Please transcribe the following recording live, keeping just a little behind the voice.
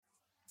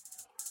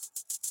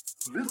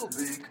Little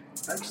Big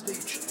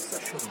Backstage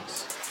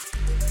Sessions.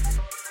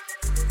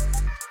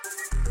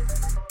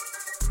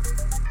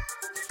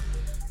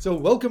 So,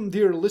 welcome,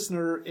 dear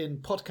listener, in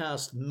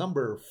podcast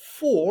number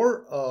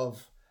 4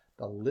 of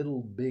the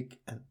Little Big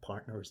and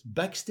Partners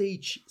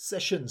Backstage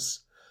Sessions.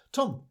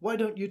 Tom, why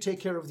don't you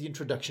take care of the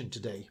introduction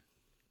today?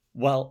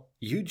 Well,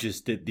 you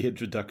just did the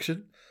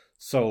introduction,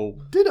 so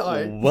did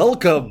I?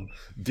 Welcome,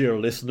 dear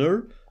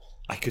listener.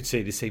 I could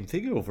say the same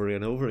thing over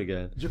and over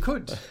again. You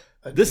could.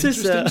 This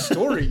is interesting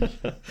story.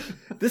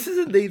 This is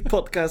indeed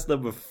podcast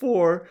number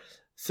 4.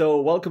 So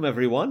welcome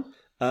everyone.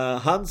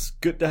 Hans,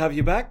 good to have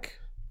you back.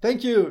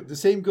 Thank you. The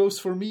same goes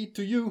for me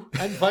to you,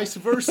 and vice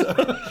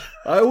versa.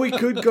 We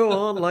could go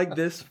on like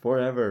this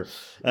forever.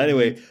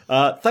 Anyway,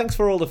 thanks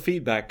for all the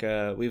feedback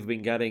we've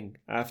been getting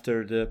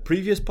after the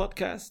previous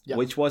podcast,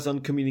 which was on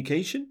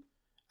communication.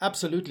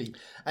 Absolutely.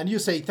 And you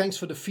say thanks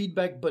for the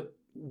feedback, but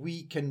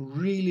we can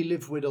really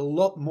live with a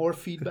lot more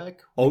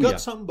feedback. We got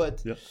some,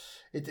 but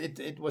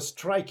it was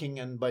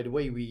striking. And by the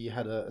way, we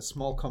had a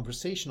small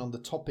conversation on the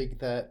topic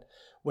that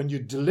when you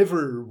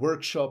deliver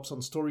workshops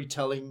on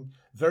storytelling,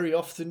 very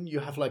often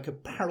you have like a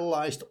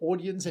paralyzed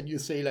audience and you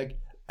say like,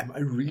 am I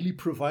really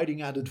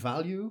providing added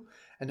value?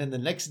 And then the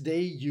next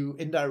day you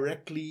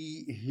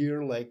indirectly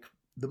hear like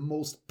the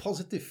most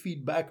positive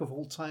feedback of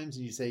all times.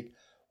 And you say,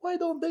 why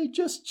don't they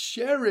just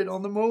share it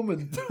on the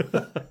moment?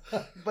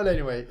 But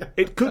anyway.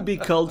 It could be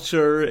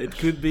culture. It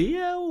could be,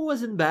 it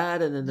wasn't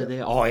bad. And then the day,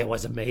 it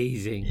was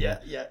amazing.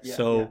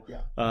 So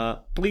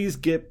please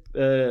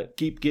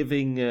keep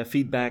giving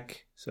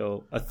feedback.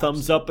 So a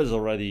thumbs up is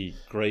already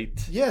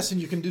great. Yes,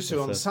 and you can do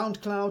so on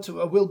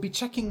SoundCloud. We'll be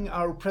checking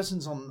our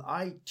presence on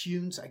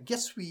iTunes. I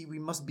guess we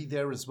must be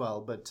there as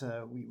well, but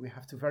we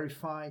have to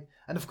verify.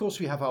 And of course,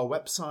 we have our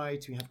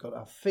website. We have got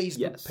our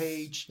Facebook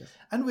page. Yes.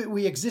 And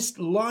we exist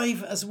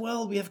live as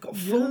well. We have got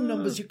phone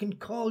numbers you can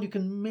call. You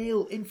can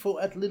mail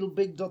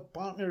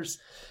info@littlebig.partners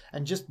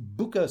and just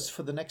book us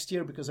for the next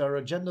year because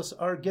our agendas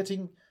are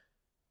getting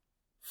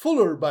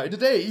fuller by the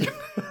day.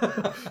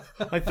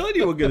 I thought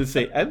you were going to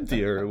say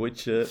emptier,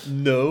 which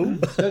no,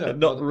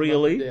 not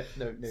really.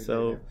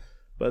 No.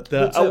 But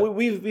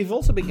we've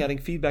also been getting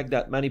feedback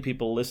that many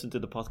people listen to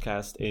the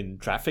podcast in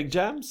traffic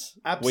jams,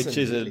 which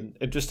is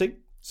interesting.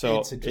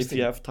 So if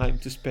you have time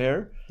to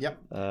spare. Yep.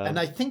 And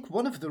I think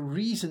one of the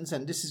reasons,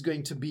 and this is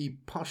going to be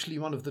partially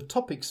one of the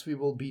topics we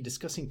will be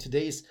discussing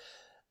today, is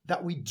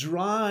that we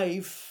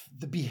drive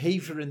the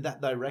behavior in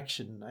that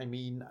direction. I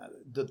mean,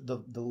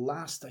 the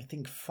last, I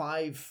think,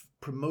 5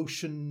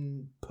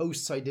 promotion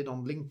posts I did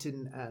on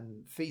LinkedIn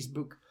and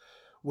Facebook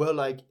were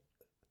like,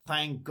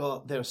 thank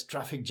God there's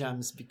traffic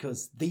jams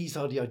because these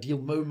are the ideal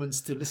moments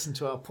to listen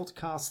to our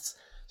podcasts.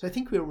 So I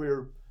think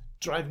we're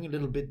driving a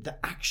little bit the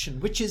action,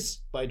 which is,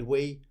 by the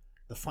way,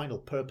 the final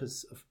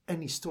purpose of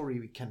any story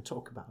we can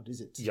talk about,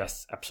 is it?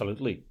 Yes,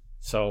 absolutely.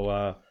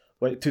 So,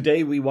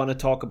 today we want to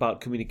talk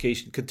about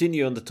communication,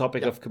 continue on the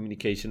topic of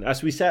communication.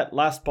 As we said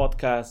last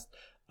podcast,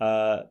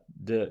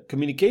 the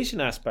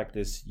communication aspect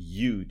is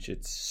huge.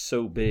 It's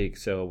so big.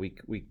 So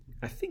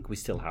I think we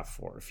still have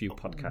for a few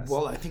podcasts.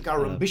 Well, I think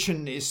our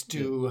ambition is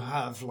to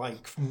have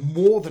like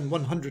more than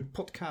 100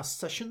 podcast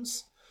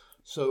sessions.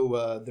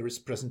 So there is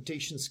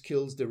presentation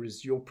skills, there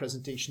is your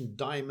presentation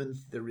diamond,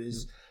 there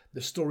is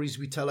the stories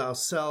we tell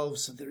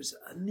ourselves. There's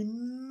an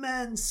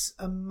immense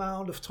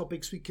amount of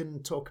topics we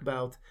can talk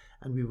about,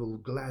 and we will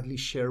gladly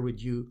share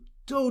with you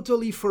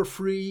totally for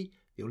free.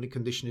 The only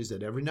condition is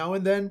that every now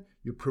and then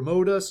you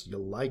promote us, you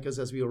like us,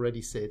 as we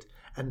already said,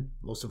 and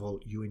most of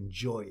all, you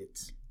enjoy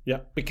it.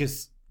 Yeah,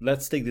 because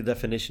let's take the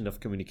definition of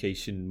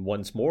communication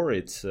once more.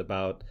 It's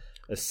about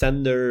a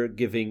sender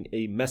giving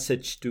a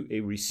message to a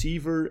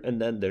receiver, and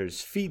then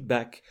there's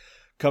feedback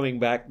coming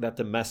back that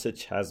the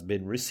message has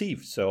been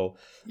received. So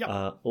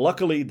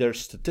luckily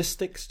there's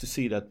statistics to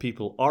see that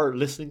people are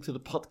listening to the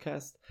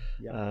podcast.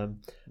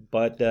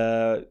 But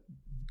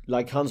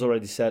like Hans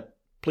already said,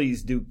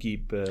 please do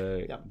keep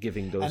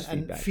giving those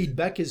feedback. And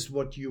feedback is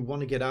what you want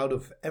to get out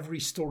of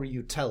every story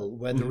you tell,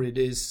 whether it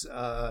is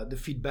the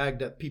feedback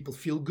that people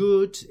feel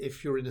good.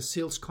 If you're in a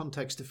sales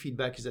context, the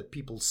feedback is that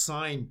people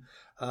sign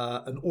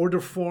an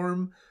order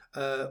form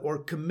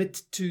or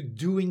commit to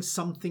doing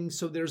something.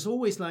 So there's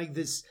always like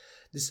this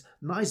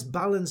nice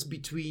balance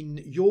between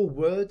your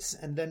words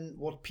and then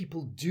what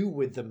people do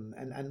with them,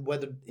 and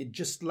whether it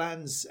just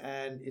lands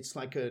and it's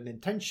like an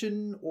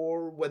intention,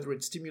 or whether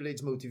it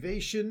stimulates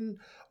motivation,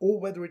 or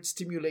whether it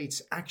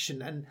stimulates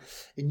action. And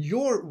in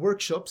your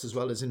workshops, as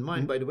well as in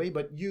mine, by the way,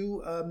 but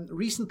you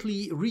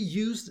recently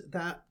reused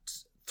that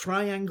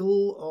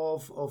triangle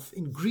of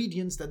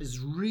ingredients that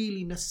is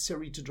really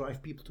necessary to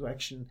drive people to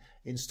action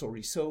in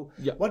stories. So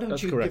why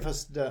don't you give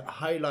us the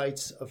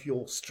highlights of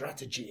your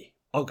strategy?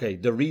 Okay,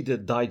 the Reader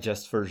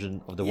Digest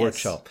version of the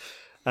workshop.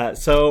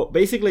 So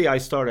basically, I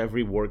start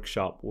every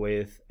workshop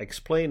with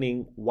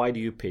explaining why do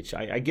you pitch.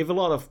 I give a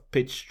lot of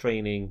pitch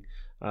training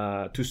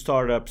to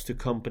startups, to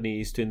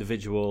companies, to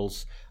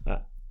individuals.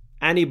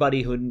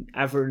 Anybody who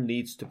ever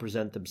needs to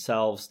present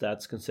themselves,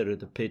 that's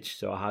considered a pitch.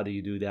 So how do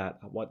you do that?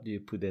 What do you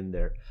put in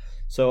there?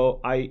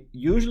 So I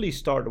usually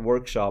start a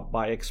workshop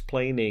by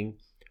explaining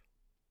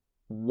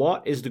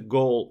what is the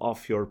goal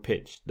of your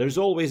pitch. There's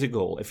always a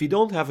goal. If you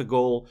don't have a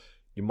goal,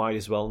 you might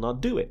as well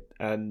not do it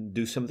and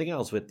do something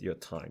else with your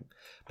time.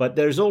 But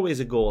there's always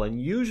a goal.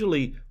 And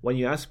usually when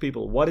you ask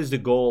people what is the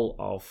goal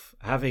of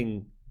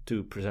having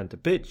to present a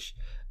pitch,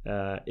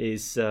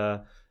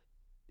 they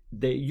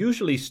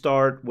usually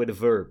start with a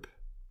verb.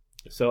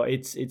 So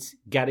it's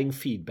getting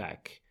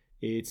feedback.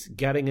 It's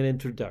getting an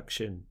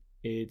introduction.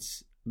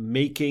 It's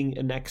making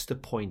a next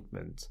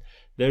appointment.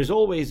 There's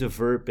always a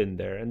verb in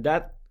there. And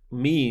that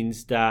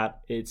means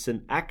that it's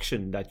an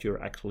action that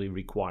you're actually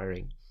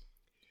requiring.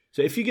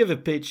 So if you give a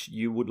pitch,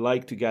 you would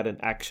like to get an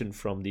action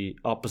from the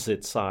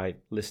opposite side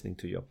listening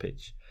to your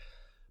pitch.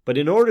 But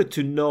in order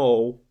to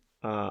know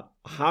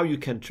how you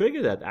can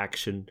trigger that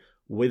action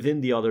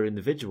within the other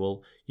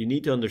individual, you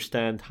need to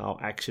understand how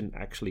action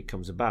actually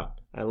comes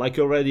about. And like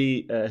you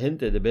already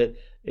hinted a bit,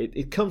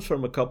 it comes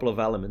from a couple of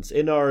elements.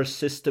 In our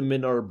system,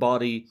 in our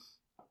body,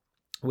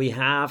 we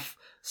have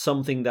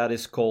something that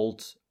is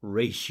called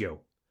ratio,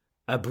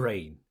 a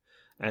brain.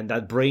 And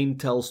that brain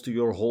tells to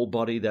your whole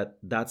body that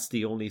that's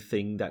the only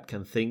thing that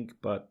can think,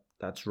 but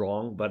that's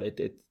wrong. But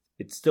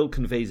it still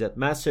conveys that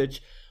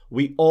message.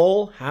 We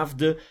all have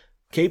the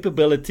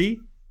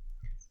capability.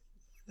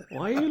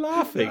 Why are you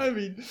laughing? I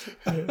mean,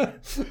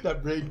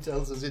 that brain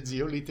tells us it's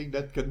the only thing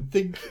that can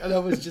think. And I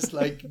was just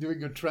like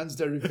doing a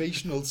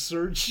transderivational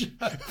search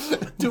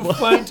to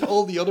find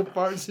all the other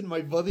parts in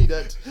my body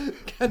that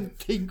can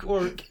think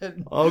or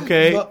can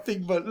not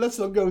think. But let's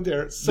not go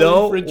there.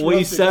 Sorry, no,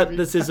 we said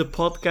this is a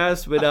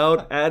podcast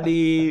without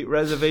any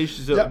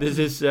reservations. So this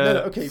is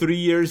 3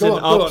 years and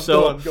up.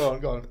 Go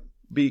on.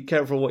 Be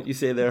careful what you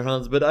say there,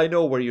 Hans. But I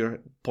know where you're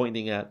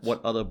pointing at,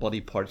 what other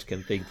body parts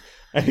can think.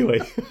 Anyway,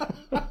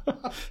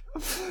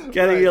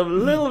 getting a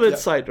little bit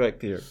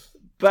sidetracked here.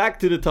 Back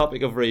to the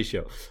topic of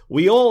ratio.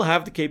 We all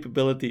have the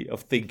capability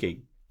of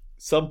thinking.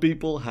 Some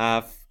people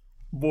have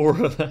more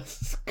or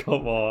less.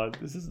 Come on,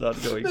 this is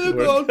not going to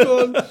work.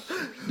 Go on.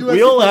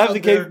 We all have the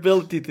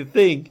capability to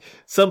think.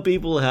 Some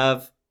people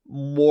have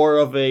more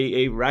of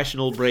a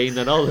rational brain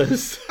than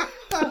others.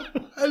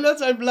 And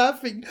that's I'm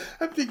laughing.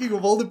 I'm thinking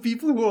of all the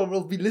people who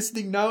will be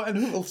listening now and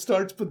who will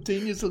start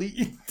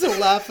spontaneously to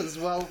laugh as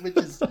well, which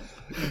is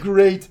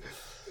great.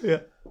 Yeah.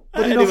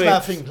 But enough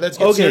laughing. Let's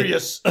get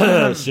serious.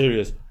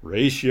 Serious.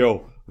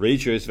 Ratio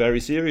is very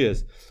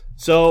serious.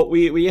 So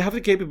we have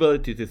the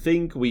capability to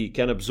think. We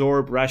can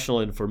absorb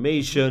rational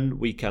information.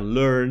 We can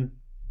learn.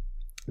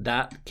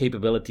 That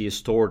capability is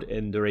stored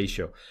in the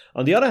ratio.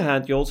 On the other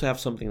hand, you also have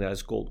something that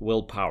is called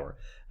willpower.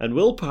 And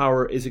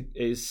willpower is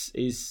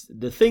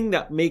the thing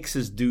that makes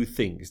us do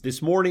things. This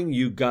morning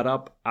you got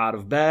up out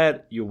of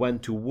bed, you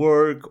went to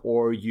work,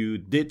 or you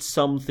did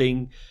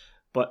something,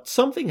 but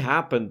something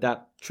happened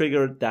that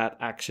triggered that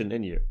action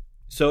in you.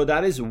 So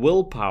that is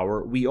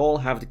willpower. We all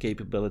have the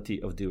capability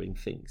of doing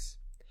things.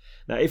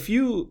 Now, if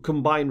you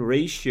combine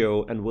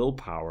ratio and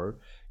willpower,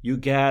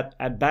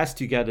 at best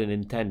you get an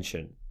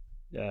intention.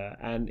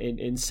 And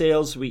in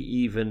sales, we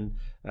even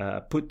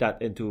put that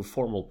into a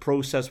formal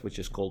process, which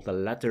is called the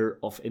letter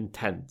of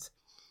intent.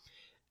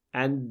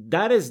 And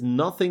that is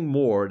nothing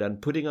more than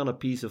putting on a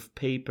piece of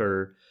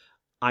paper,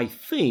 I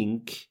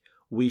think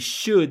we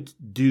should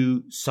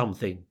do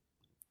something.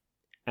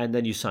 And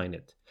then you sign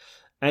it.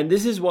 And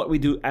this is what we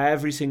do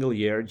every single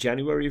year.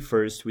 January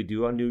 1st, we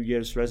do our New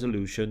Year's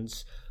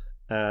resolutions.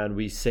 And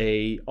we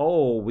say,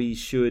 we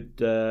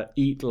should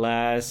eat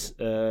less,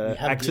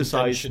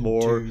 exercise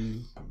more.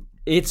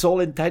 It's all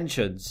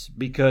intentions,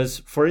 because,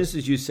 for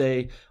instance, you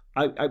say,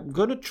 I'm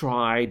going to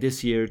try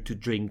this year to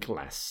drink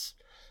less.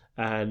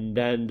 And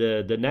then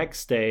the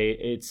next day,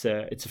 it's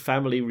a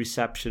family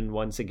reception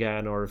once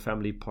again, or a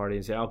family party,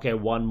 and say, okay,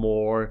 one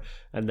more.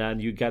 And then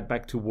you get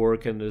back to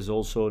work, and there's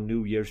also a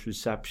New Year's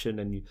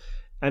reception.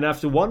 And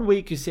after 1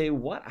 week, you say,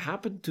 what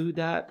happened to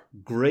that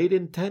great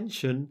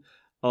intention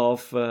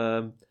of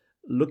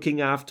looking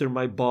after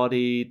my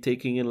body,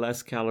 taking in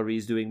less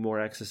calories, doing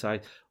more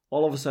exercise?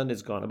 All of a sudden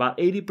it's gone. About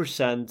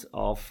 80%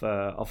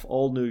 of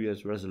all New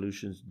Year's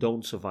resolutions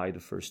don't survive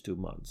the first 2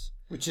 months.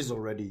 Which is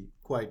already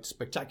quite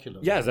spectacular.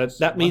 Yes,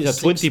 that means that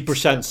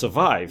 20%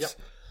 survives. Yep.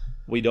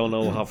 We don't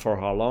know for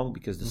how long,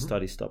 because the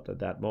study stopped at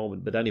that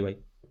moment. But anyway,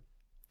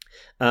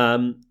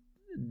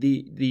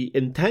 the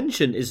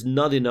intention is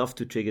not enough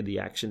to trigger the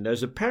action.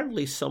 There's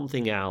apparently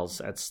something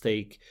else at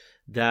stake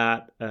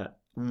that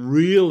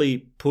really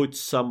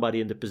puts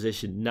somebody in the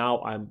position,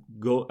 now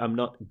I'm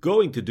not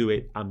going to do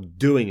it, I'm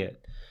doing it.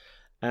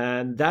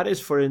 And that is,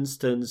 for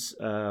instance,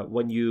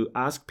 when you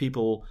ask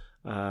people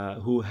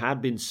who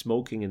had been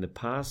smoking in the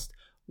past,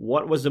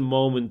 what was the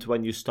moment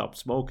when you stopped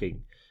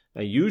smoking?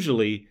 And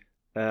usually,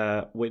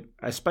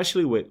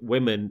 especially with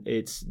women,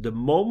 it's the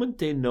moment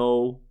they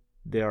know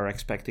they are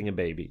expecting a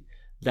baby.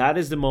 That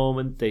is the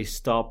moment they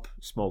stop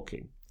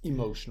smoking.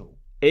 Emotional.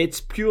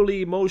 It's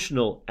purely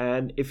emotional.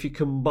 And if you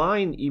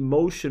combine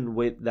emotion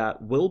with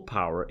that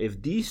willpower,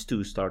 if these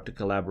two start to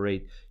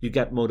collaborate, you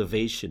get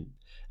motivation.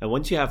 And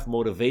once you have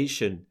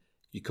motivation,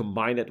 you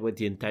combine it with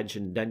the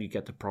intention, then you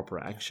get the proper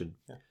action.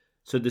 Yeah.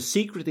 So the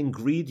secret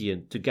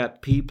ingredient to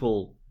get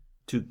people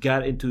to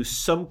get into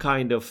some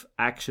kind of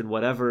action,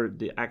 whatever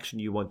the action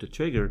you want to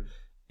trigger,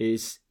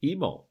 is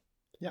emo.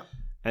 Yeah.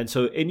 And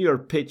so in your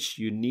pitch,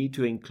 you need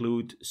to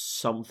include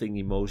something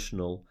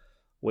emotional,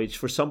 which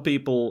for some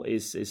people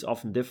is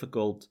often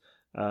difficult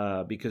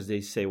because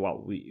they say,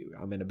 well,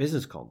 I'm in a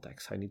business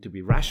context. I need to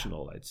be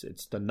rational.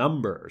 It's the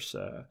numbers.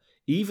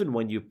 Even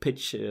when you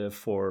pitch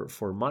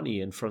for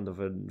money in front of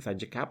a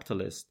venture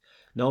capitalist,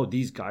 no,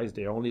 these guys,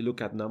 they only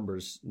look at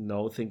numbers.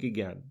 No, think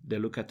again. They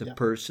look at the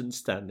person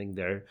standing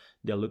there.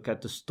 They look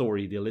at the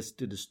story. They listen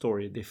to the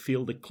story. They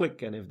feel the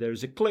click. And if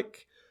there's a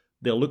click,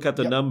 they'll look at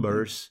the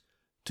numbers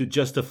to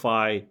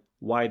justify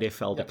why they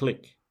felt a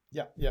click.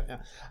 Yeah.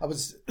 I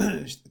was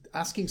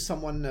asking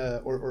someone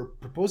or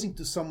proposing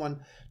to someone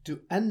to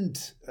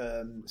end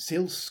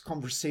sales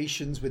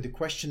conversations with the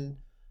question,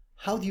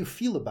 how do you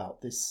feel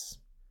about this?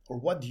 Or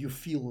what do you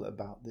feel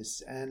about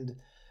this? And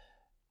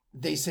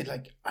they said,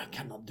 like, I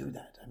cannot do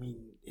that. I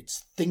mean,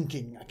 it's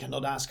thinking. I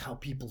cannot ask how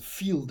people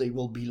feel. They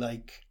will be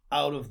like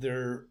out of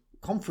their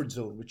comfort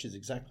zone, which is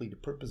exactly the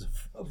purpose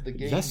of the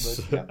game. Yes,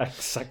 but,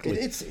 exactly.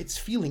 It's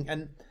feeling.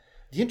 And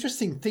the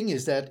interesting thing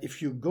is that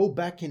if you go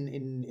back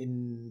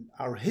in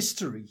our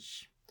history,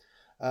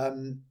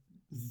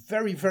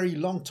 very, very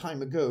long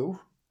time ago,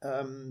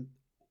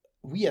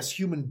 we as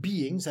human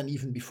beings, and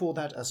even before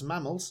that as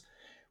mammals,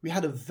 we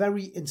had a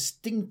very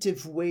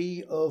instinctive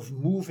way of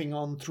moving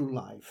on through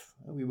life.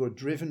 We were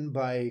driven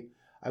by,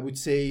 I would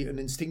say, an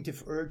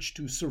instinctive urge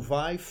to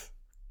survive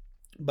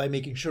by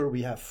making sure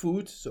we have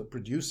food, so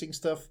producing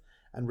stuff,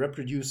 and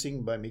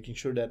reproducing by making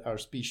sure that our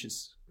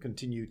species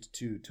continued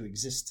to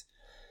exist.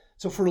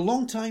 So for a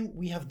long time,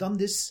 we have done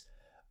this,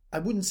 I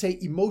wouldn't say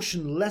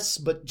emotionless,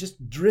 but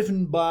just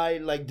driven by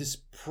like this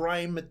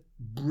primate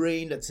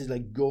brain that says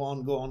like, go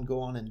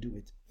on and do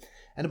it.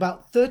 And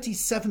about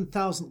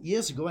 37,000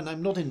 years ago, and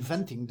I'm not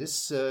inventing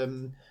this, I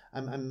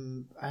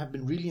have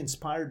been really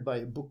inspired by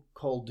a book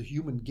called The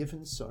Human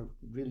Givens, so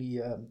really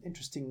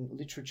interesting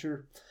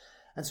literature.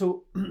 And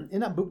so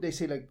in that book, they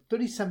say like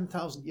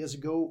 37,000 years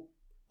ago,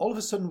 all of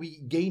a sudden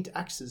we gained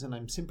access, and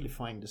I'm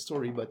simplifying the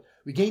story, but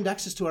we gained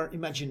access to our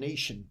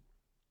imagination.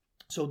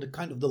 So the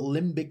kind of the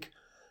limbic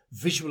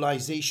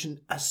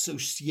visualization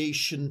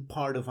association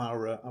part of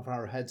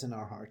our heads and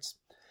our hearts.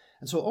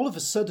 And so all of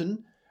a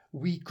sudden,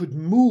 we could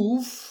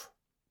move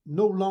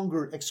no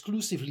longer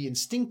exclusively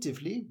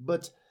instinctively,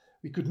 but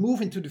we could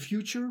move into the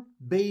future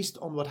based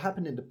on what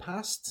happened in the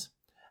past,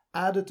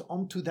 added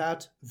onto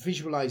that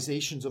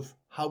visualizations of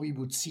how we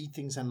would see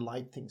things and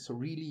like things. So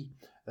really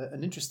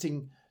an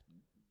interesting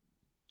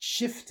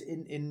shift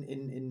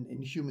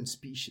in human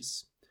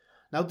species.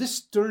 Now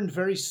this turned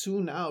very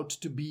soon out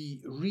to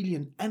be really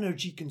an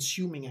energy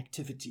consuming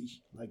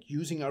activity, like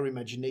using our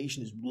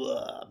imagination is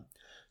blah.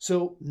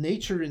 So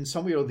nature in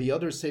some way or the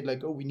other said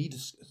like, oh, we need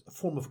a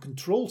form of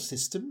control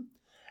system.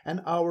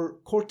 And our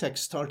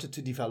cortex started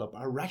to develop,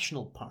 our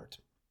rational part,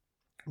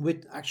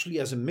 with actually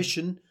as a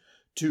mission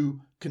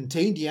to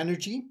contain the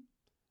energy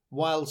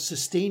while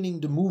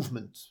sustaining the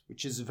movement,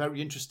 which is a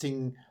very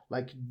interesting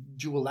like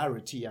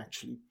duality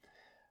actually.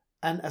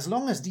 And as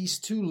long as these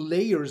two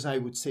layers, I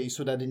would say,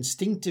 so that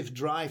instinctive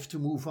drive to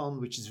move on,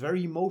 which is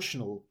very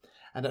emotional,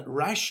 and that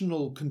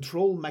rational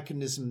control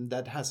mechanism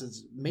that has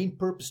its main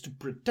purpose to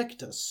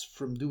protect us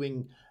from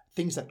doing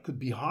things that could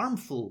be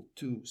harmful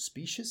to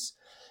species,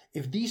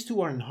 if these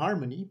two are in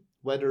harmony,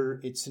 whether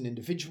it's an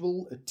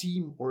individual, a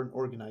team, or an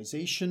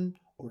organization,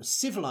 or a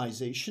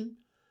civilization,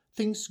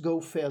 things go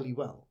fairly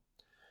well.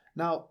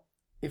 Now,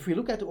 if we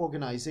look at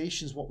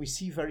organizations, what we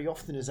see very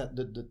often is that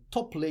the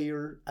top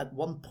layer at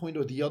one point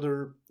or the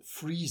other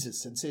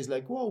freezes and says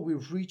like, well,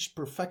 we've reached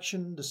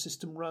perfection, the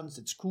system runs,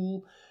 it's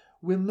cool.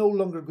 We're no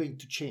longer going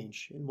to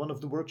change. In one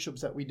of the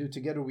workshops that we do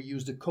together, we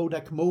use the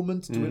Kodak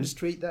moment to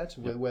illustrate that,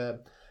 where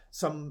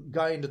some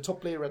guy in the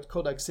top layer at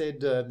Kodak said,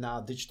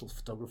 digital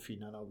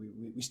photography,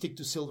 we stick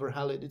to silver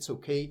halide, it's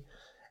okay.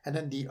 And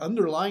then the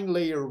underlying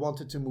layer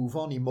wanted to move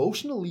on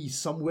emotionally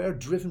somewhere,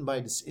 driven by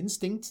this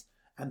instinct,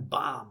 and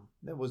bam,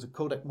 there was a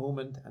Kodak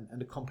moment, and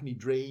the company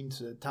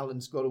drained,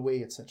 talents got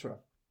away, etc.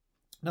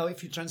 Now,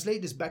 if you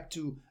translate this back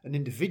to an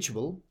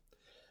individual,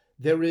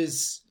 there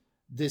is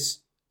this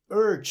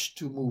urge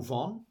to move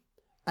on,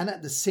 and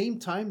at the same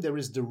time there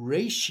is the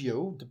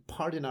ratio, the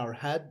part in our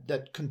head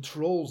that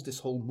controls this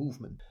whole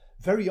movement.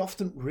 Very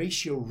often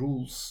ratio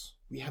rules.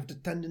 We have the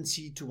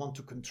tendency to want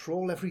to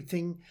control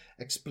everything,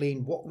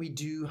 explain what we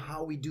do,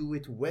 how we do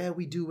it, where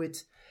we do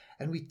it,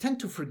 and we tend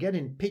to forget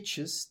in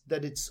pitches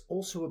that it's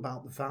also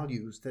about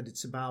values, that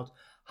it's about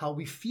how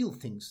we feel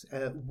things,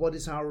 what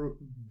is our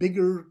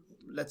bigger,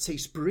 let's say,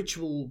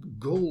 spiritual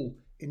goal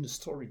in the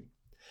story.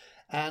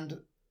 And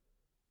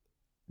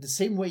the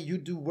same way you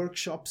do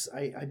workshops,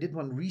 I did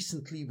one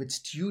recently with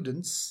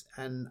students,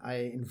 and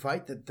I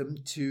invited them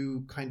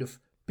to kind of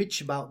pitch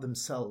about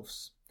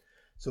themselves.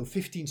 So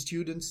 15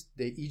 students,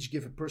 they each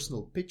give a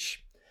personal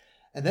pitch.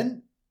 And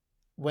then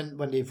when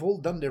they've all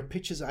done their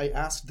pitches, I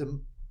asked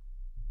them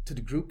to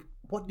the group,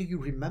 what do you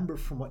remember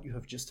from what you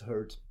have just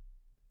heard?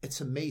 It's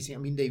amazing. I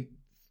mean, they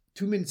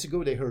 2 minutes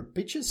ago they heard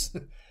pitches,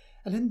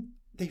 and then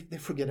they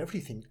forget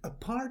everything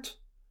apart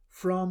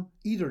from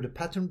either the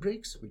pattern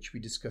breaks, which we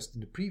discussed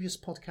in the previous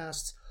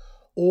podcasts,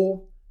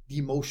 or the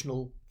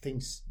emotional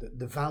things,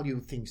 the value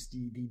things,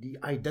 the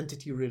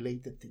identity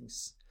related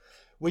things,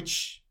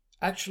 which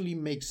actually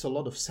makes a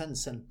lot of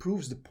sense and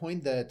proves the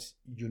point that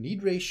you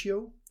need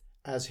ratio.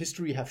 As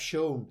history have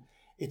shown,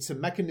 it's a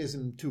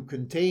mechanism to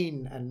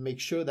contain and make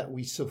sure that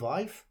we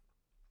survive,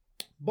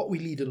 but we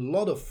lead a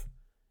lot of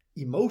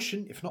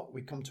emotion. If not,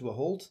 we come to a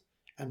halt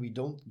and we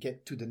don't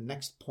get to the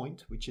next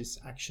point, which is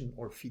action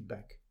or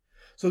feedback.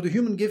 So the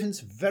human givens,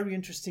 very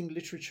interesting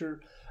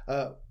literature.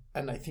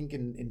 And I think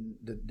in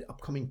the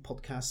upcoming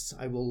podcasts,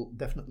 I will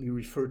definitely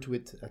refer to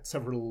it at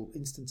several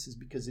instances,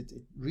 because it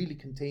really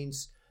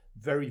contains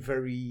very,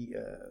 very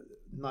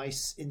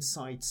nice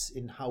insights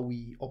in how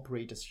we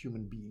operate as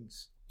human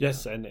beings.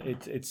 Yes, and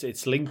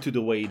it's linked to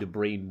the way the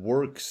brain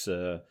works.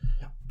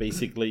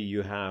 Basically,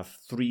 you have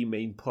 3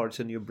 main parts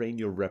in your brain: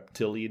 your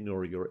reptilian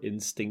or your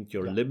instinct,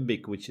 your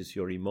limbic, which is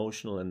your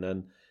emotional, and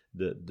then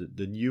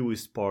the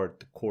newest part,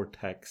 the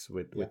cortex,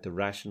 with the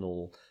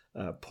rational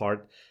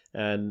part.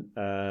 And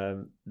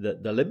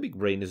the limbic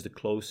brain is the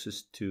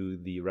closest to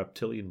the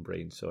reptilian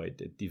brain, so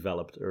it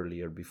developed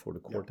earlier before the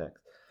cortex.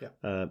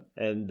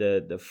 And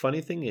the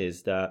funny thing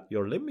is that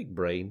your limbic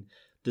brain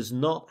does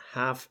not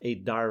have a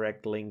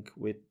direct link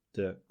with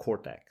the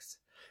cortex.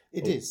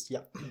 It is,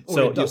 yeah.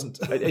 So it doesn't.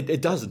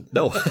 It doesn't.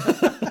 No.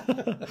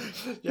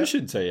 You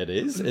shouldn't say it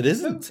is. It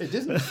isn't. It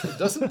isn't. It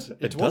doesn't.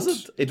 It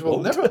doesn't. It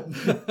will won't.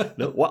 never.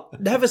 No. What?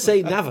 Never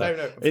say never.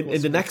 No,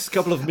 in the next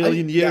couple of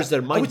million years,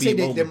 there might be a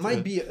moment. There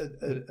might be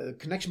a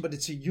connection, but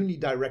it's a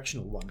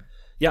unidirectional one.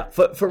 Yeah.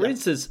 For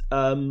instance,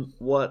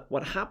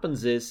 what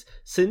happens is,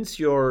 since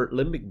your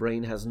limbic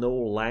brain has no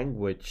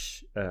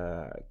language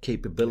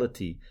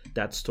capability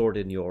that's stored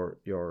in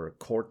your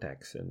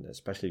cortex, and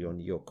especially your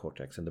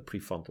neocortex and the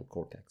prefrontal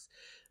cortex,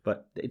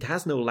 but it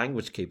has no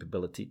language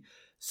capability.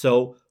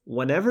 So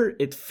whenever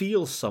it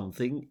feels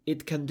something,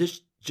 it can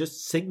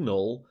just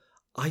signal,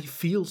 I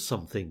feel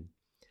something.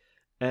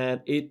 And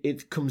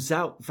it comes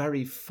out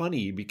very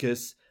funny,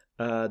 because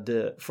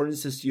for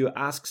instance, you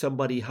ask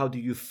somebody, how do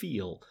you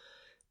feel?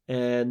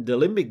 And the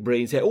limbic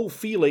brain say, oh,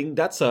 feeling,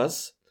 that's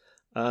us.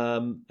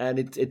 And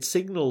it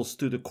signals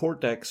to the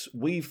cortex,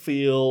 we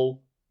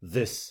feel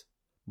this.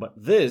 But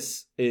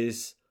this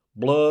is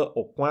blah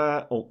or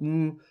qua or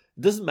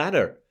it doesn't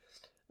matter.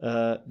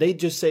 They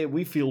just say,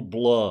 we feel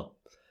blah.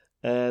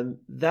 And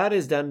that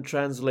is then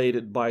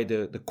translated by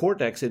the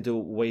cortex into,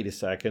 wait a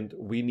second,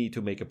 we need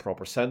to make a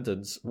proper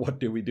sentence. What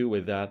do we do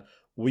with that?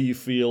 We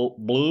feel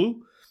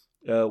blue,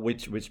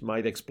 which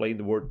might explain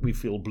the word we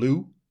feel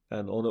blue,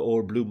 and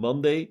or Blue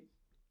Monday,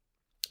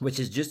 which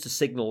is just a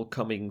signal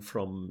coming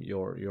from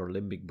your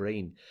limbic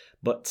brain.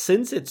 But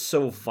since it's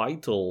so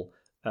vital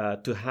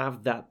to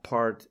have that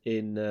part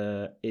in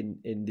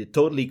the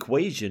total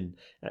equation,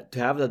 to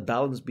have that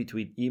balance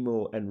between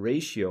emo and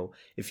ratio,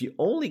 if you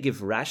only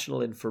give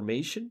rational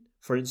information,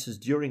 for instance,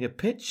 during a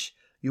pitch,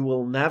 you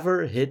will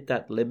never hit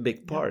that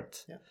limbic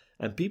part. Yeah.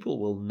 And people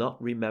will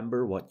not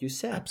remember what you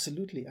said.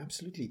 Absolutely,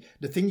 absolutely.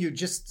 The thing you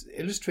just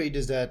illustrate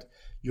is that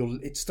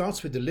it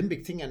starts with the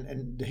limbic thing,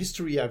 and the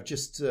history I've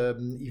just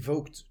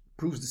evoked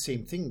proves the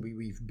same thing.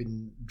 We've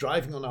been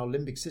driving on our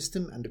limbic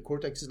system, and the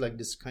cortex is like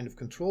this kind of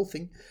control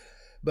thing.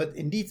 But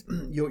indeed,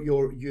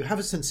 you have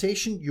a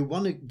sensation, you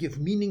want to give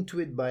meaning to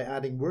it by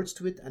adding words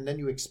to it, and then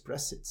you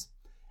express it.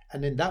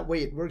 And in that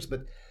way it works.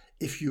 But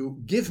if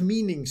you give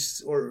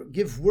meanings or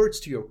give words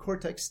to your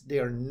cortex, they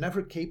are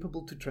never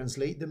capable to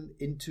translate them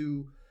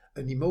into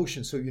an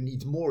emotion. So you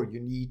need more.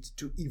 You need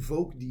to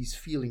evoke these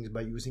feelings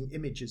by using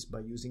images,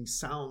 by using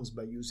sounds,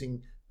 by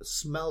using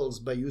smells,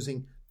 by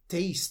using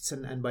tastes,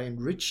 and by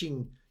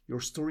enriching your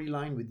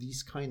storyline with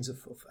these kinds of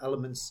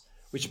elements,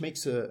 which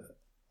makes a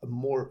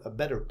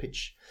better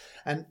pitch.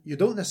 And you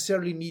don't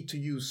necessarily need to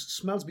use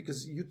smells,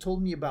 because you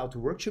told me about a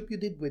workshop you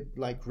did with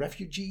like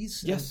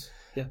refugees. Yes.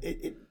 Yeah.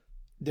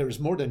 There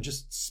is more than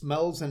just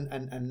smells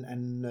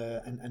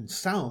and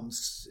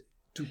sounds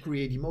to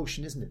create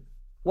emotion, isn't it?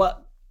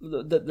 Well,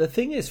 the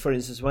thing is, for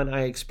instance, when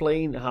I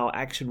explain how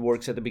action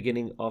works at the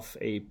beginning of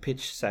a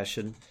pitch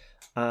session,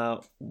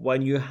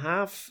 when you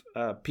have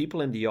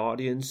people in the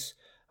audience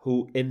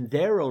who in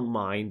their own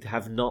mind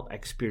have not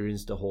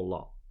experienced a whole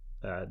lot.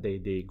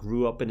 They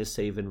grew up in a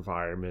safe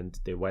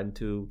environment. They went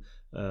to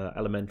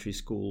elementary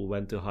school,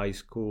 went to high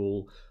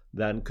school,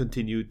 then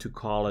continued to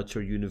college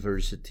or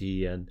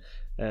university, and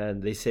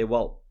they say,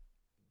 well,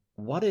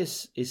 what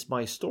is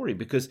my story?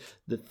 Because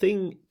the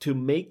thing to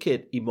make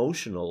it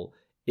emotional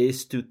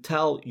is to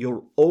tell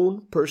your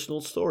own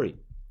personal story.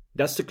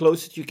 That's the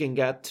closest you can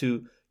get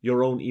to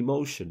your own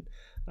emotion.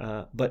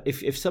 But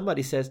if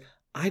somebody says,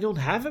 I don't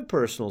have a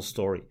personal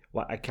story,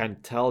 well, I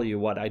can't tell you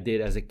what I did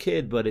as a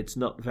kid, but it's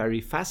not very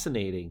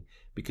fascinating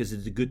because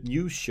it's a good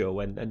news show,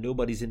 and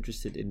nobody's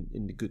interested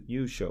in the good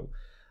news show.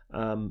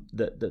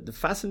 The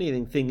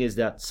fascinating thing is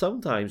that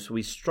sometimes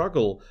we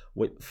struggle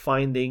with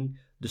finding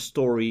the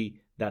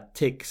story that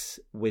ticks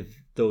with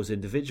those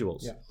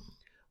individuals. Yeah.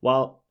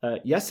 Well,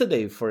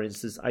 yesterday, for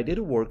instance, I did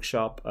a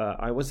workshop.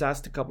 I was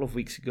asked a couple of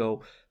weeks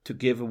ago to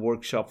give a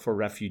workshop for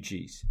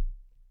refugees.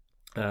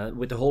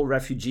 With the whole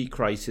refugee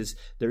crisis,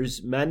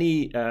 there's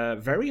many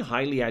very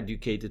highly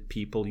educated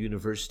people,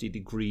 university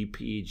degree,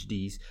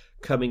 PhDs,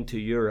 coming to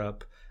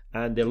Europe,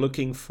 and they're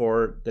looking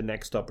for the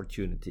next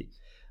opportunity.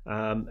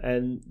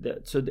 Within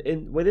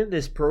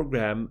this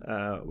program,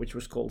 which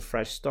was called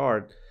Fresh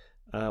Start,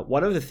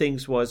 one of the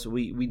things was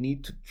we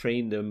need to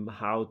train them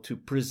how to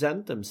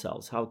present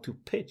themselves, how to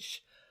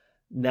pitch.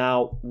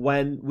 Now,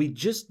 when we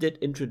just did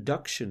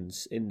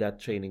introductions in that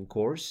training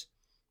course,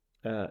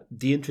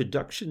 the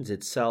introductions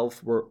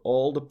itself were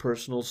all the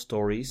personal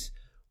stories,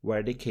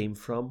 where they came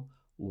from,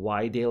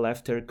 why they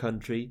left their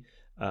country,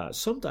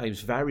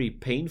 sometimes very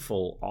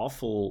painful,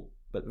 awful,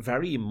 but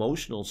very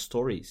emotional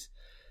stories.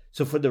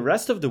 So for the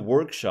rest of the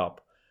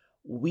workshop,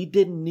 we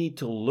didn't need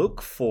to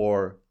look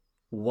for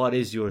what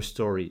is your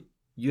story.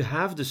 You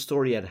have the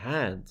story at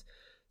hand.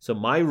 So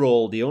my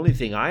role, the only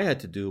thing I had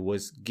to do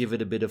was give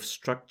it a bit of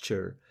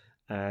structure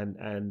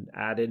and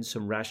add in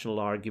some rational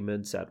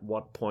arguments. At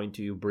what point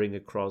do you bring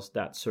across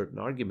that certain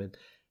argument?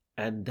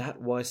 And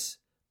that was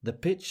the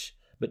pitch,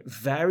 but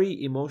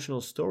very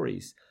emotional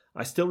stories.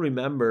 I still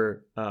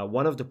remember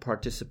one of the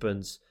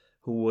participants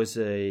who was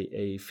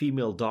a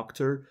female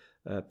doctor,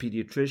 a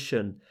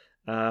pediatrician,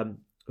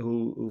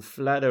 who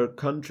fled her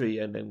country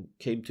and then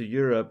came to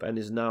Europe and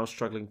is now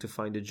struggling to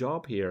find a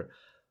job here.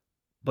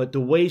 But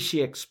the way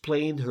she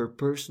explained her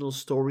personal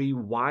story,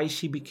 why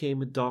she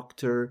became a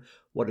doctor,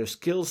 what her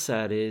skill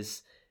set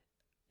is,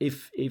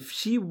 if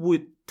she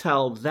would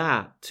tell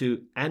that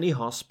to any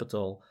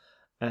hospital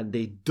and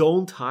they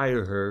don't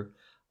hire her,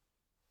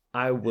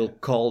 I will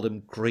call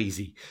them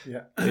crazy.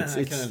 Yeah,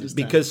 it's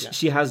because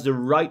she has the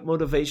right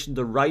motivation,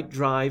 the right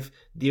drive.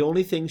 The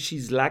only thing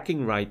she's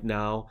lacking right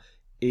now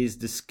is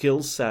the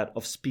skill set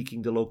of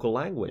speaking the local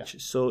language. Yeah.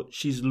 So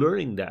she's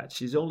learning that.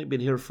 She's only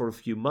been here for a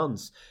few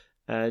months,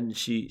 and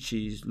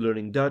she's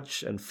learning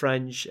Dutch and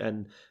French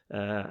and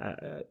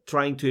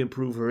trying to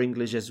improve her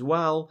English as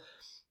well.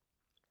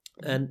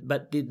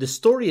 But the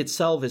story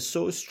itself is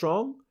so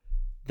strong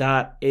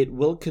that it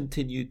will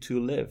continue to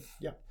live.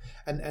 Yeah.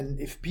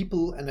 And if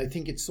people, and I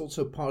think it's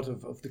also part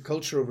of the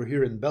culture over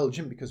here in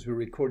Belgium, because we're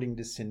recording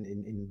this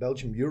in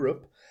Belgium,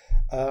 Europe,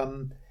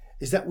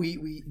 is that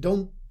we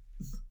don't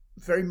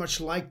very much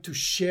like to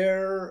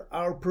share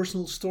our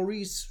personal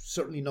stories,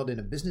 certainly not in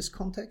a business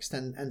context.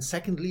 And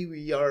secondly,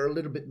 we are a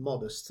little bit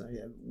modest.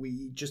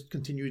 We just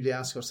continually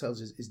ask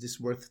ourselves, is this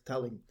worth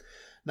telling?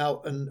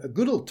 Now, a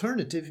good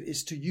alternative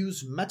is to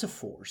use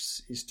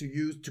metaphors, is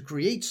to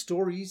create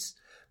stories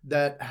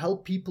that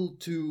help people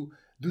to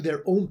do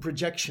their own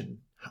projection,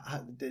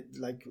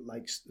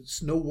 like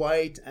Snow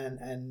White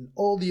and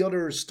all the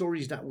other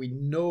stories that we've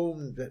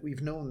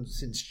known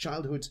since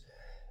childhood.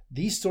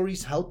 These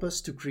stories help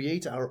us to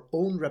create our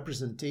own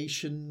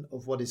representation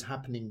of what is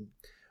happening,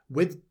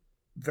 with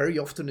very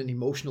often an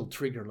emotional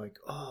trigger, like,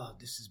 oh,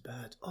 this is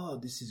bad, oh,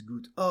 this is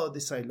good, oh,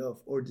 this I love,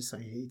 or this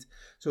I hate.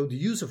 So the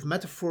use of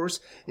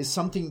metaphors is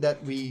something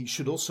that we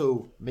should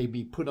also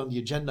maybe put on the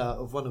agenda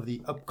of one of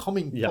the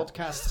upcoming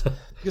podcasts,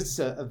 because it's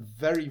a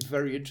very,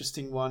 very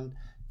interesting one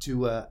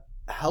to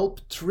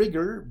help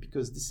trigger,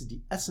 because this is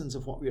the essence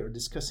of what we are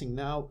discussing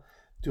now,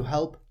 to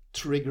help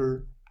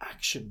trigger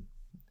action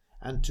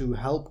and to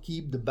help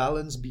keep the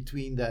balance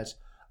between that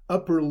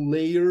upper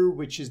layer,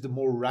 which is the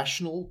more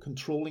rational,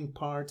 controlling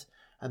part,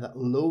 and that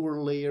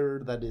lower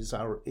layer that is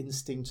our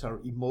instincts,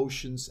 our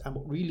emotions, and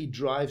what really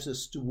drives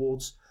us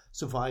towards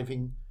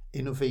surviving,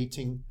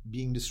 innovating,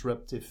 being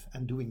disruptive,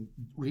 and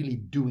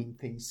doing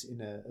things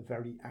in a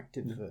very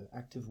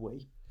active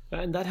way.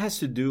 And that has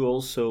to do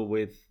also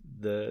with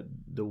the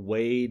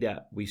way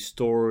that we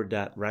store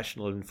that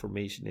rational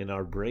information in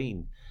our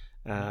brain.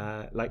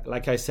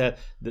 Like I said,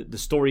 the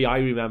story I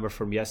remember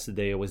from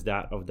yesterday was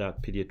that of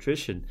that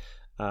pediatrician.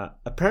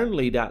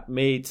 Apparently that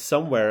made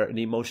somewhere an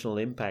emotional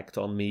impact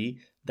on me.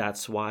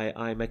 That's why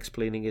I'm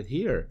explaining it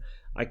here.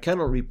 I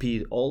cannot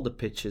repeat all the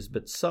pitches,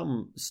 but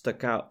some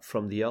stuck out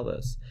from the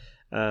others.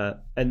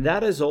 And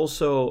that is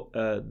also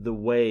the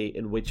way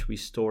in which we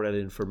store that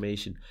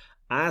information.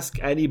 Ask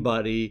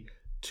anybody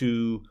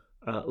to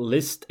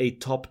list a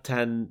top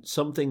 10,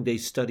 something they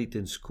studied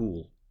in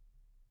school.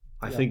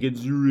 I think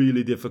it's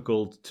really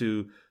difficult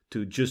to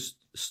just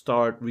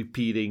start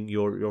repeating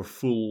your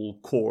full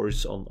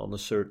course on a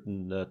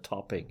certain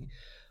topic.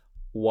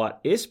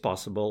 What is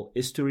possible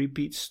is to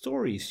repeat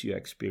stories you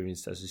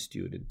experienced as a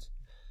student.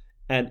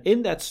 And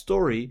in that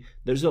story,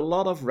 there's a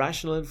lot of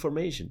rational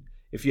information.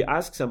 If you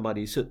ask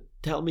somebody, so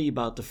tell me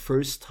about the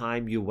first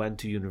time you went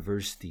to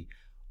university.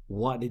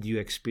 What did you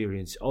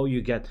experience? Oh,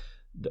 you get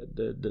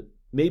the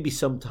maybe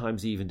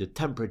sometimes even the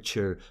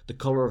temperature, the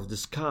color of the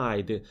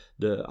sky,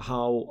 the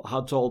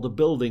how tall the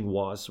building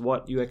was,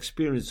 what you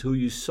experienced, who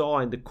you saw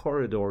in the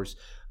corridors.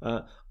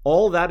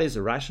 All that is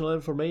rational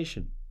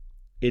information.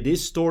 It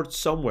is stored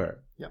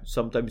somewhere. Yeah.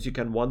 Sometimes you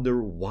can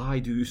wonder, why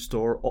do you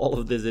store all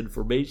of this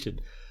information?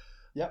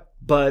 Yeah.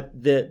 But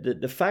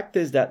the fact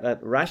is that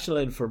rational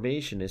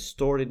information is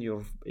stored in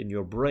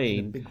your brain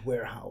In a big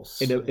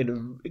warehouse. in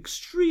an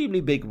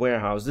extremely big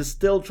warehouse. They're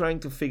still trying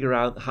to figure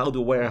out how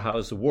the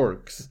warehouse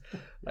works.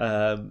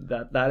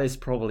 That is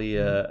probably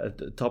a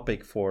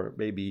topic for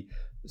maybe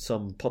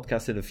some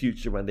podcast in the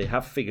future when they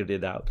have figured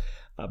it out.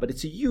 But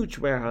it's a huge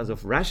warehouse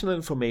of rational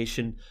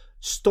information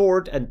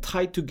stored and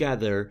tied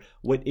together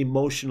with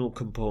emotional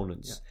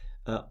components.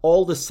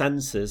 All the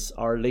senses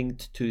are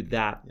linked to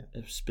that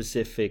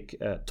specific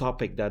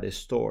topic that is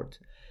stored.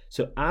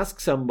 So ask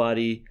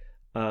somebody,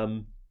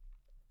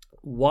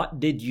 what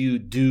did you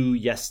do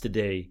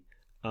yesterday?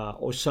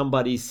 Or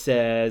somebody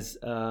says,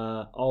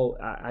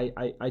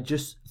 I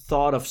just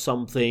thought of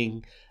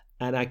something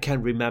and I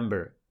can't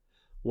remember.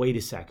 Wait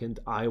a second.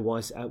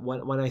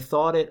 When I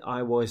thought it,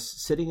 I was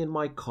sitting in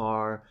my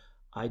car.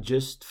 I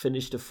just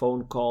finished a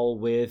phone call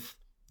with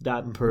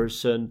that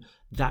person.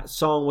 That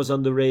song was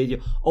on the radio.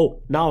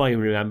 Oh, now I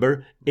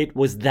remember. It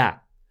was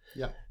that.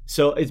 Yeah.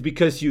 So it's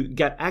because you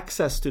get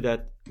access to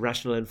that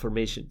rational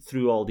information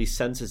through all these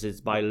senses.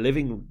 It's by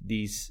reliving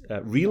these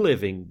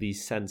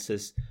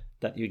senses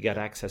that you get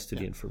access to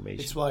the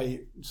information. It's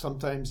why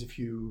sometimes if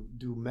you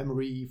do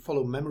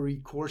follow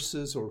memory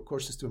courses or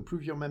courses to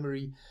improve your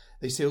memory,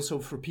 they say also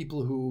for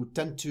people who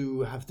tend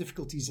to have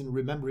difficulties in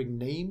remembering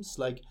names,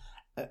 like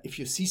if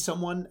you see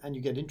someone and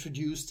you get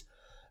introduced,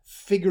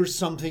 figure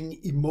something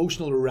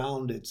emotional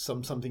around it,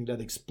 something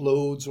that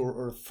explodes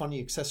or a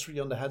funny accessory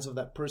on the heads of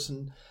that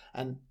person,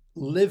 and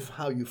live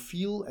how you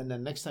feel. And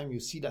then next time you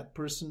see that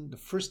person, the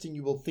first thing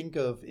you will think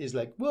of is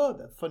like, whoa,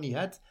 that funny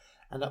head.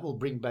 And that will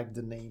bring back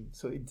the name.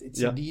 So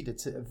it's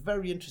a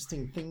very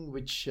interesting thing,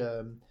 which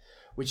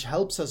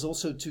helps us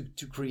also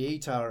to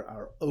create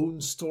our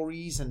own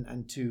stories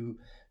and to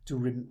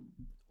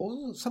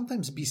also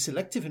sometimes be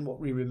selective in what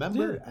we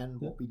remember and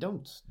what we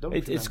don't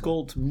It's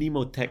called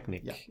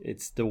mnemotechnic. Yeah.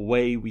 It's the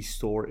way we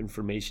store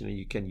information, and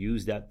you can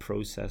use that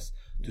process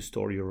to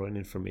store your own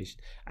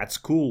information. At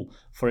school,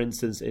 for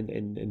instance,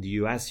 in the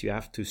US, you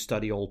have to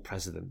study all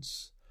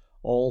presidents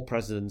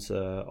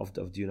of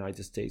the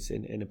United States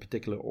in a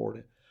particular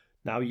order.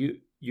 Now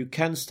you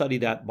can study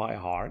that by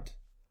heart,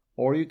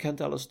 or you can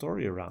tell a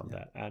story around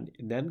that and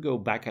then go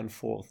back and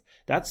forth.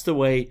 That's the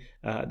way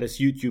there's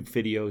YouTube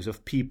videos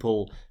of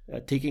people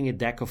taking a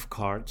deck of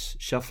cards,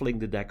 shuffling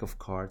the deck of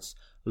cards,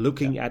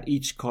 looking at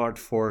each card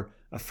for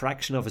a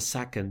fraction of a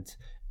second,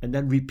 and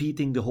then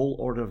repeating the whole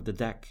order of the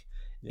deck.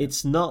 Yeah.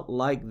 It's not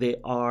like they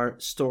are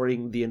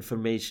storing the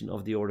information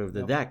of the order of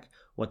the deck.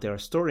 What they are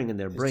storing in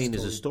their brain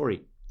is a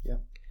story. Yeah.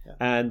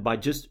 And by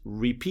just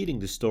repeating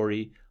the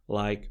story,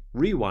 like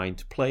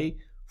rewind, play,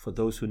 for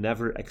those who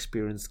never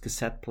experienced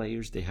cassette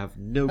players, they have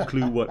no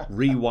clue what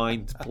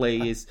rewind play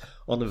is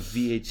on a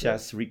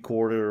VHS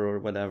recorder or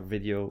whatever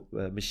video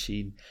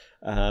machine.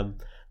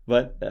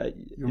 But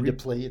you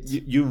replay it.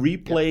 You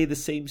replay the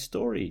same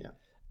story. Yeah.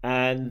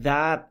 And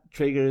that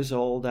triggers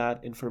all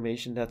that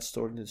information that's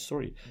stored in the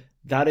story.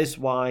 That is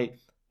why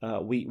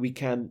we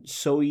can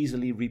so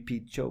easily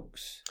repeat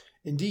jokes.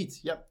 Indeed,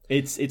 yep.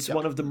 It's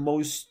one of the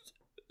most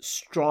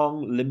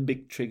strong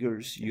limbic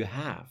triggers you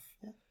have.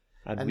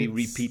 And we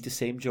repeat the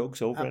same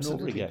jokes over and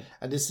over again.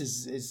 And this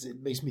is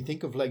it makes me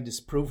think of like this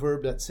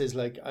proverb that says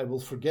like, I will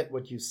forget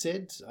what you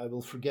said, I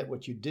will forget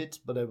what you did,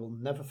 but I will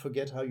never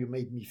forget how you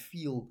made me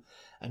feel.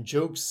 And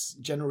jokes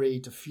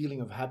generate a feeling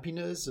of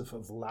happiness,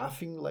 of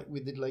laughing like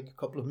we did like a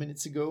couple of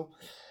minutes ago.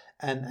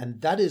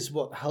 And that is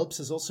what helps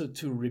us also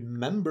to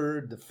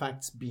remember the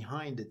facts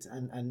behind it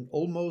and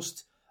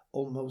almost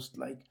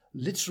like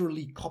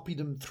literally copy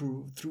them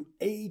through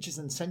ages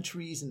and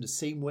centuries in the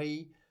same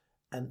way.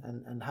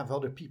 And have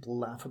other people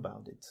laugh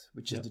about it,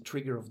 which is the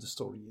trigger of the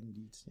story,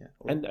 indeed. Yeah.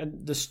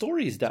 And the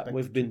stories that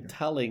we've been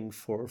telling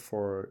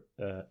for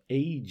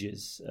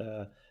ages,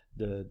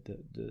 the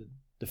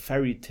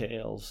fairy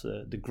tales,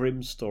 the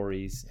Grimm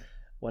stories,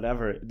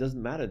 whatever, it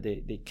doesn't matter.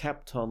 They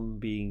kept on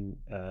being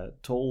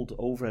told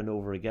over and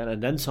over again,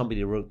 and then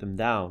somebody wrote them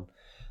down.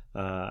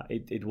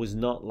 It was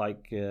not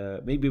like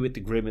maybe with the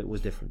Grimm it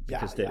was different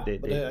because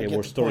they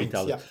were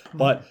storytellers.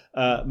 But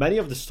many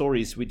of the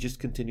stories we just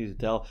continue to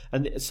tell,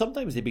 and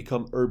sometimes they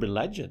become urban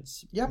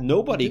legends.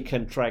 Nobody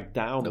can track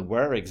down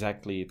where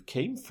exactly it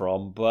came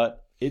from,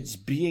 but it's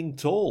being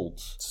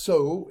told.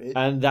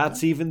 And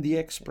that's even the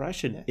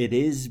expression. Yeah. It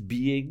is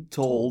being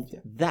told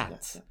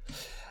that. Yeah.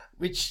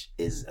 Which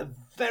is a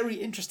very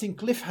interesting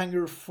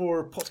cliffhanger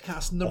for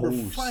podcast number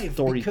 5.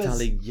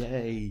 Storytelling,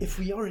 yay. If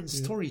we are in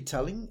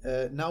storytelling,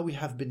 now we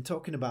have been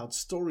talking about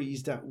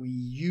stories that we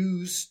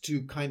use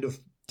to kind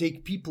of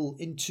take people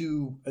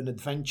into an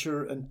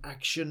adventure, an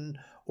action,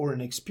 or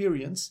an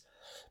experience.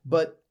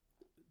 But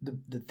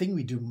the thing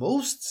we do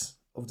most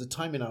of the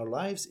time in our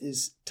lives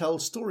is tell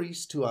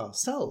stories to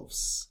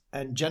ourselves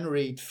and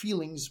generate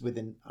feelings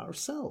within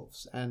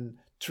ourselves and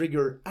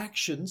trigger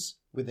actions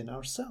within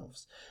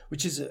ourselves,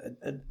 which is a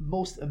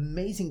most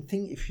amazing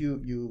thing if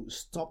you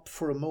stop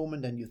for a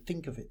moment and you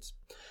think of it.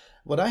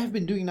 What I have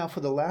been doing now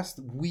for the last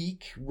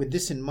week with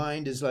this in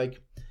mind is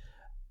like,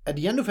 at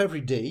the end of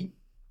every day,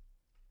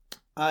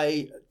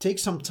 I take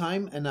some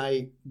time and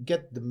I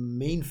get the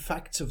main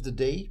facts of the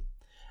day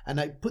and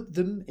I put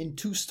them in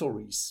 2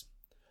 stories.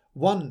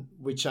 One,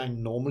 which I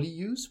normally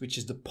use, which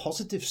is the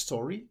positive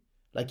story.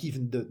 Like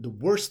even the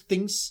worst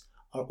things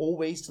are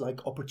always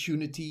like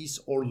opportunities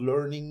or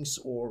learnings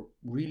or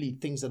really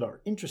things that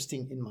are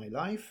interesting in my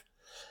life.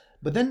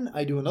 But then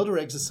I do another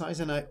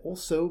exercise and I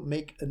also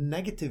make a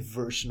negative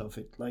version of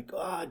it. Like,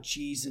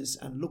 Jesus,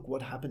 and look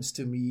what happens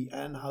to me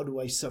and how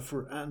do I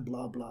suffer and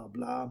blah, blah,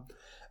 blah.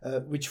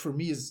 Which for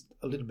me is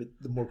a little bit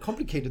the more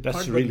complicated part.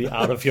 That's really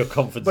out of your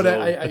comfort but zone.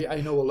 But I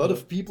know a lot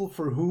of people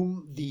for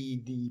whom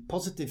the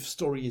positive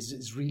story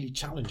is really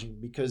challenging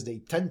because they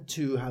tend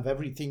to have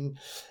everything.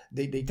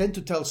 They tend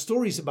to tell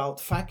stories about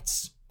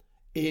facts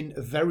in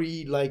a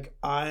very like,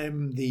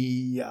 I'm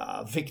the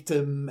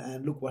victim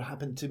and look what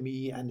happened to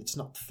me and it's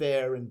not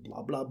fair and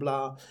blah, blah,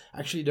 blah.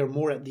 Actually, they're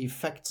more at the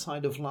effect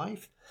side of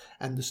life.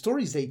 And the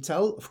stories they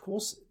tell, of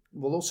course,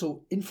 will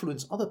also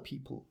influence other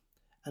people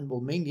and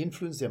will mainly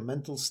influence their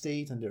mental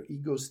state and their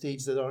ego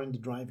states that are in the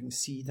driving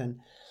seat. And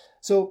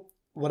so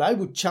what I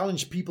would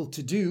challenge people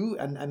to do,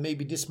 and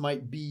maybe this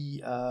might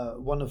be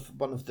one of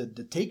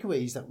the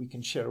takeaways that we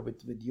can share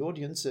with the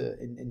audience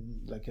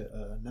in like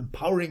an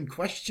empowering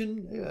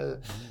question.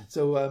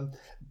 So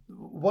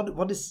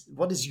what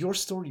is your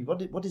story?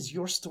 What is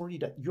your story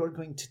that you're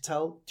going to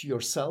tell to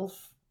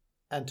yourself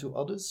and to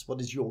others? What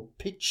is your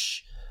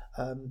pitch?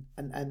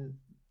 And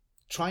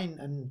try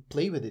and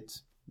play with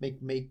it.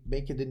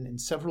 Make it in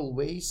several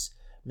ways.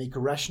 Make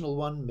a rational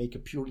one, make a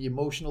purely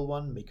emotional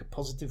one, make a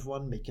positive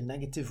one, make a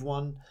negative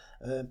one,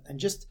 and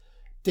just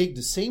take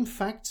the same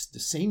facts, the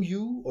same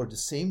you or the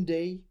same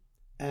day,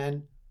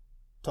 and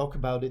talk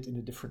about it in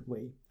a different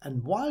way.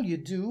 And while you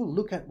do,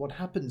 look at what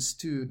happens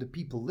to the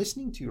people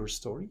listening to your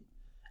story,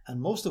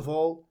 and most of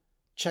all,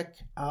 check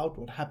out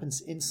what happens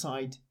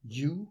inside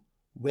you.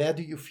 Where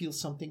do you feel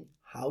something?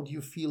 How do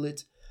you feel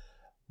it?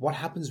 What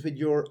happens with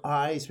your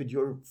eyes, with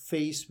your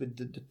face, with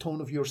the tone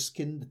of your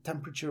skin, the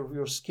temperature of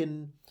your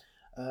skin,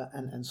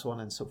 and so on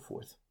and so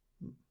forth.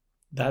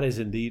 That is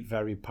indeed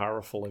very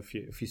powerful if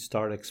you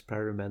start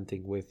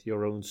experimenting with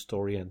your own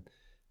story and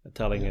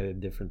telling it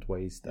in different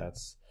ways.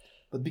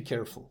 But be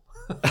careful.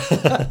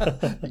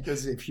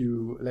 Because if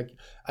you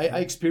I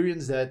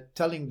experience that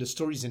telling the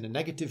stories in a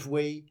negative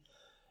way,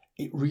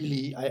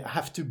 I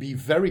have to be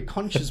very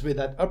conscious with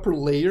that upper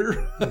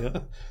layer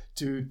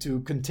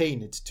to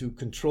contain it, to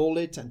control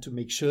it, and to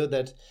make sure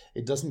that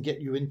it doesn't get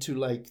you into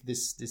like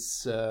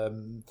this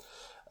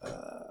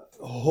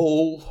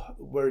hole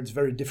where it's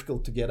very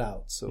difficult to get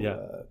out. So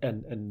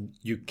and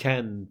you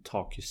can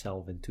talk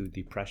yourself into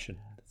depression.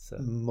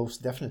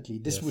 Most definitely.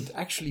 This would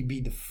actually be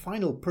the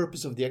final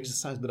purpose of the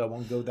exercise, but I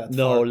won't go that far.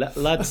 No,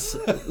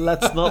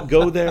 let's not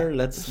go there.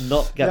 Let's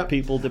not get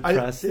people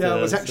depressed.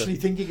 I was actually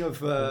thinking of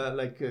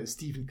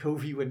Stephen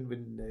Covey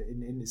when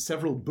in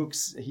several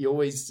books he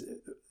always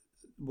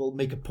will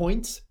make a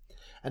point,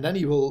 and then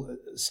he will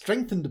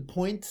strengthen the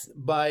point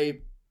by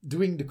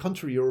doing the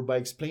contrary or by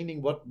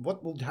explaining what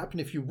would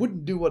happen if you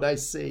wouldn't do what I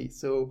say.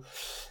 So,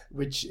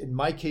 which in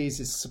my case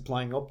is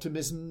supplying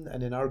optimism,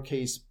 and in our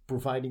case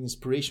providing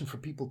inspiration for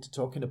people to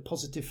talk in a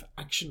positive,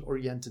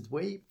 action-oriented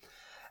way.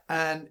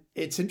 And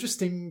it's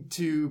interesting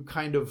to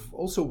kind of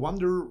also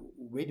wonder,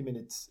 wait a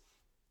minute,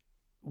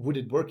 would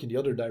it work in the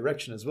other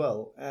direction as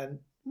well? And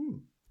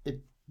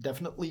it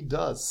definitely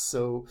does.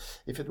 So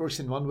if it works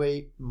in one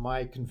way,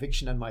 my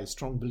conviction and my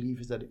strong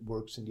belief is that it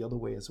works in the other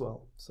way as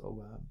well.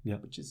 So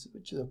which is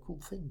a cool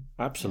thing.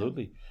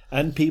 Absolutely.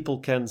 And people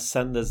can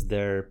send us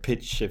their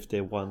pitch if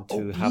they want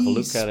to have a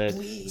look at it.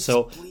 Please.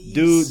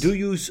 Do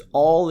use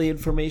all the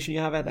information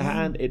you have at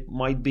hand. It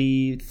might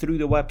be through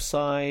the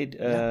website,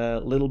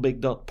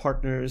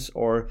 littlebig.partners,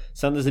 or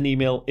send us an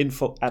email,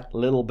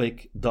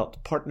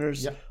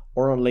 info@littlebig.partners,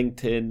 or on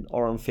LinkedIn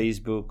or on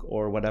Facebook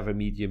or whatever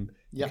medium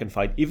you can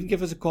find. Even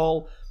give us a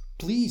call.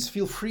 Please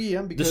feel free,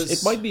 because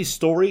it might be a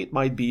story, it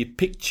might be a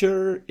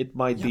picture, it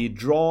might be a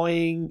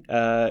drawing,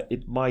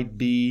 it might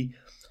be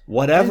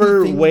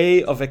whatever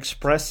way of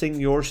expressing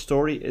your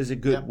story is a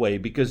good way,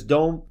 because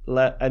don't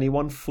let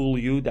anyone fool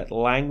you that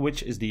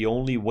language is the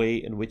only way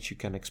in which you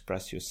can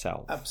express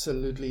yourself.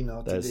 Absolutely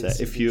not.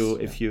 If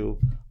you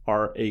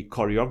are a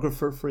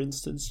choreographer, for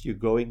instance, you're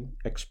going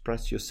to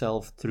express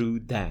yourself through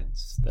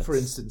dance. For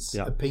instance,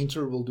 a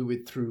painter will do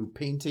it through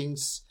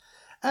paintings.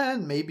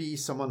 And maybe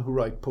someone who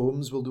writes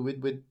poems will do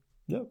it with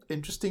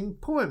interesting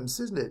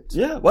poems, isn't it?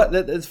 Yeah, well,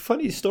 it's a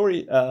funny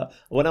story.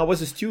 When I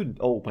was a student,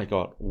 oh my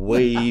God,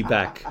 way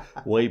back,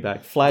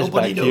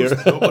 flashback here.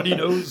 Nobody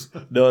knows.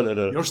 No.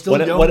 You're still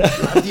young. You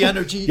have the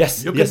energy.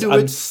 Yes, you can do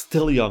I'm it.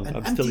 still young. And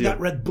I'm still young. that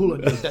Red Bull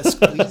on your desk,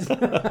 please.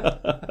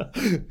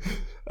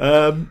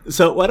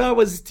 So when I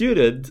was a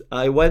student,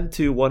 I went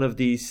to one of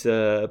these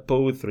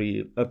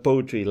poetry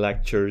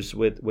lectures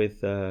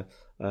with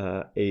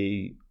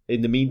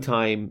in the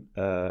meantime,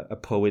 a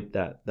poet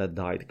that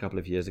died a couple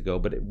of years ago,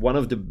 but one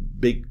of the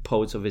big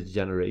poets of his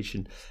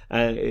generation.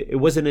 It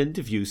was an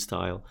interview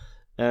style.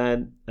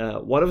 And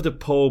one of the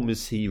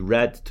poems he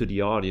read to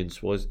the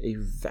audience was a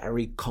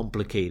very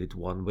complicated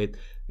one with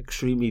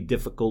extremely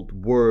difficult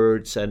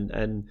words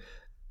and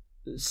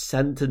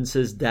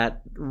sentences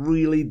that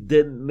really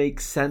didn't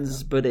make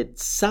sense, but it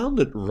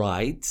sounded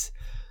right.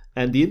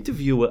 And the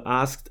interviewer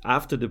asked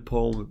after the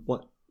poem,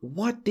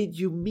 what did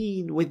you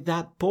mean with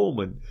that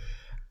poem?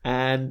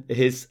 And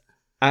his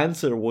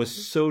answer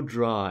was so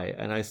dry,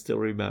 and I still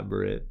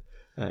remember it.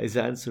 His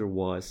answer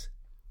was,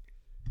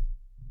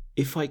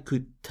 if I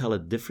could tell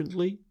it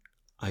differently,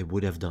 I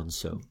would have done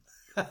so.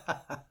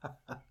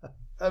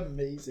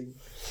 Amazing.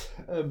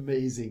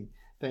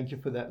 Thank you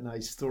for that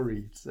nice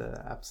story. It's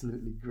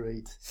absolutely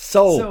great.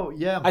 So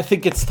yeah, I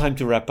think it's time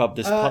to wrap up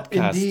this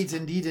podcast.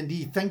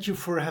 Indeed. Thank you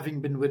for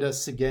having been with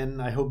us again.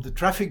 I hope the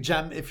traffic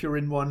jam, if you're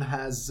in one,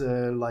 has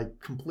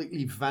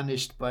completely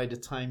vanished by the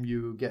time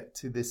you get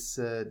to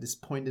this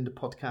point in the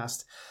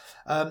podcast.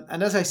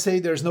 And as I say,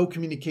 there's no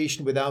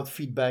communication without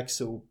feedback,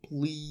 so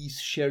please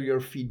share your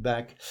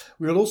feedback.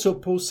 We'll also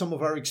post some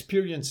of our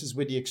experiences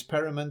with the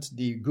experiment,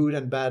 the good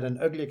and bad and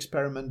ugly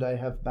experiment. I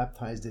have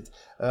baptized it.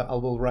 I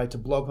will write a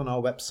blog on our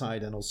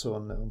website and also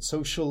on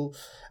social.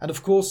 And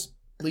of course,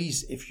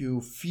 please, if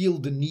you feel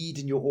the need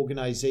in your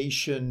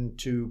organization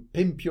to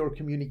pimp your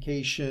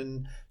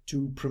communication,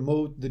 to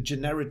promote the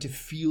generative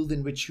field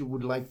in which you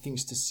would like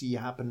things to see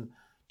happen,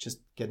 just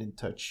get in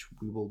touch.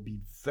 We will be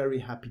very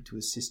happy to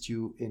assist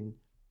you in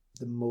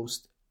the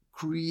most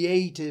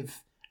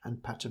creative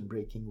and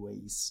pattern-breaking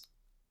ways.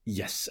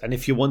 Yes, and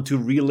if you want to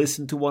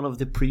re-listen to one of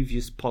the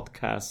previous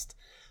podcasts,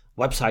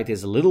 website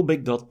is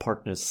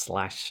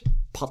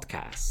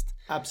littlebig.partners/podcast.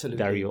 Absolutely.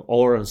 There you,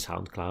 or on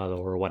SoundCloud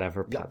or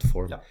whatever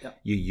platform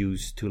you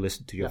use to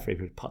listen to your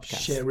favorite podcast.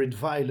 Share it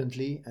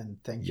violently,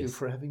 and thank you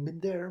for having been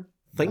there.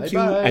 Thank you,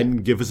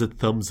 and give us a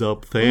thumbs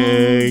up.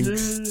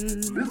 Thanks.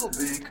 Little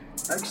Big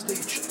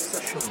Backstage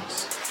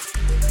Sessions.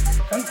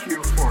 Thank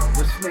you for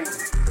listening.